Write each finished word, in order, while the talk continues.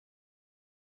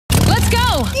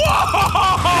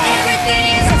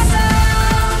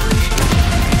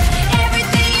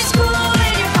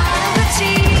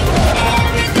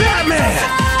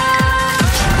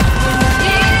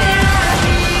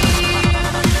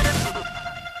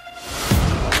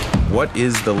What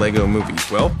is the Lego Movie?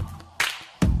 Well,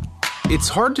 it's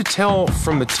hard to tell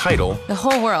from the title. The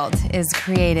whole world is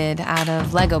created out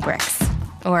of Lego bricks,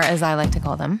 or as I like to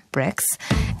call them, bricks,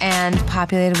 and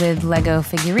populated with Lego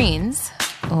figurines,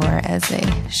 or as they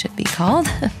should be called,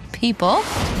 people.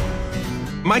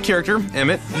 My character,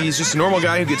 Emmett, he's just a normal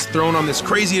guy who gets thrown on this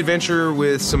crazy adventure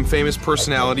with some famous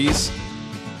personalities.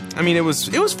 I mean, it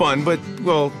was fun, but,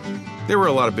 well, there were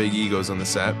a lot of big egos on the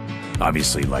set.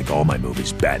 Obviously, like all my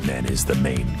movies, Batman is the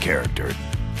main character.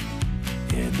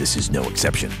 And this is no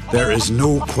exception. There is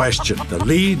no question. The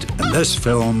lead in this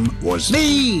film was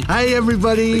me. Hi,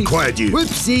 everybody. Be quiet, you.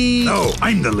 Whoopsie. No,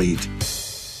 I'm the lead.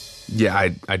 Yeah,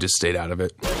 I just stayed out of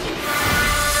it.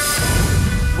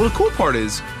 Well, the cool part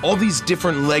is all these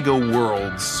different Lego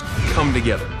worlds come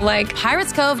together. Like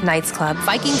Pirates Cove Knights Club,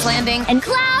 Vikings Landing, and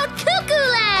Cloud Cuckoo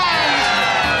Land!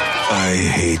 I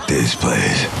hate this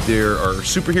place. There are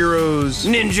superheroes,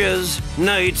 ninjas,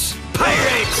 knights,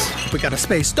 pirates! We got a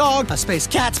space dog, a space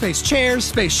cat, space chairs,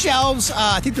 space shelves.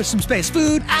 I think there's some space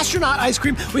food, astronaut ice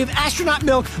cream. We have astronaut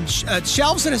milk,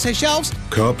 shelves. Did I say shelves?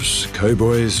 Cops,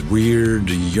 cowboys, weird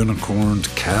unicorned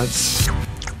cats.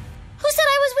 Who said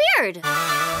I was weird?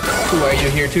 Who are you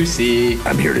here to see?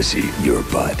 I'm here to see your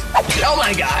butt. Oh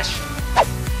my gosh!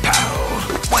 Pow!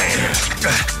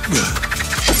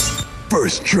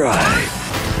 First try.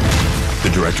 The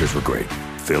directors were great.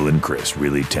 Phil and Chris,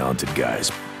 really talented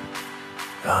guys.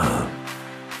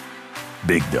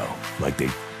 Big though, like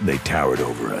they towered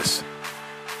over us.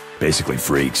 Basically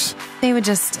freaks. They would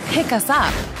just pick us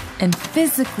up and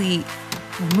physically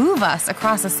move us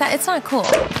across the set. It's not cool.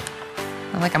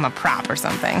 Not like I'm a prop or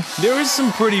something. There was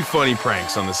some pretty funny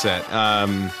pranks on the set.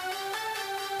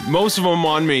 Most of them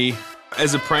on me.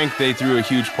 As a prank, they threw a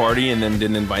huge party and then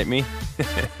didn't invite me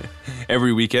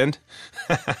every weekend.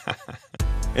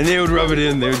 And they would rub it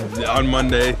in. On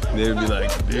Monday, they would be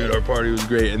like, dude, our party was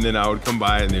great. And then I would come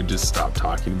by and they'd just stop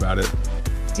talking about it.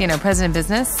 You know, President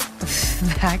Business?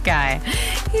 That guy.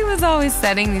 He was always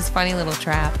setting these funny little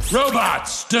traps.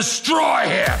 Robots, destroy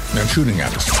him! They're shooting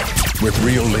at us with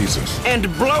real lasers.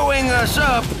 And blowing us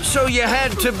up so you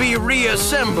had to be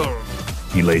reassembled.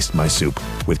 He laced my soup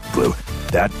with glue.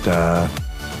 That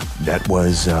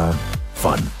was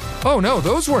fun. Oh no,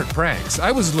 those weren't pranks.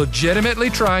 I was legitimately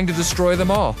trying to destroy them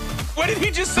all. What did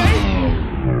he just say?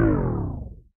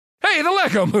 Hey, the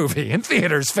Lego Movie in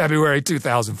theaters February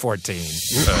 2014.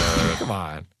 Come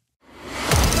on.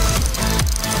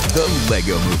 The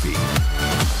Lego Movie.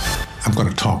 I'm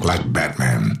gonna talk like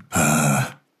Batman.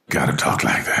 Gotta talk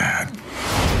like that.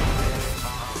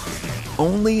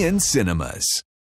 Only in cinemas.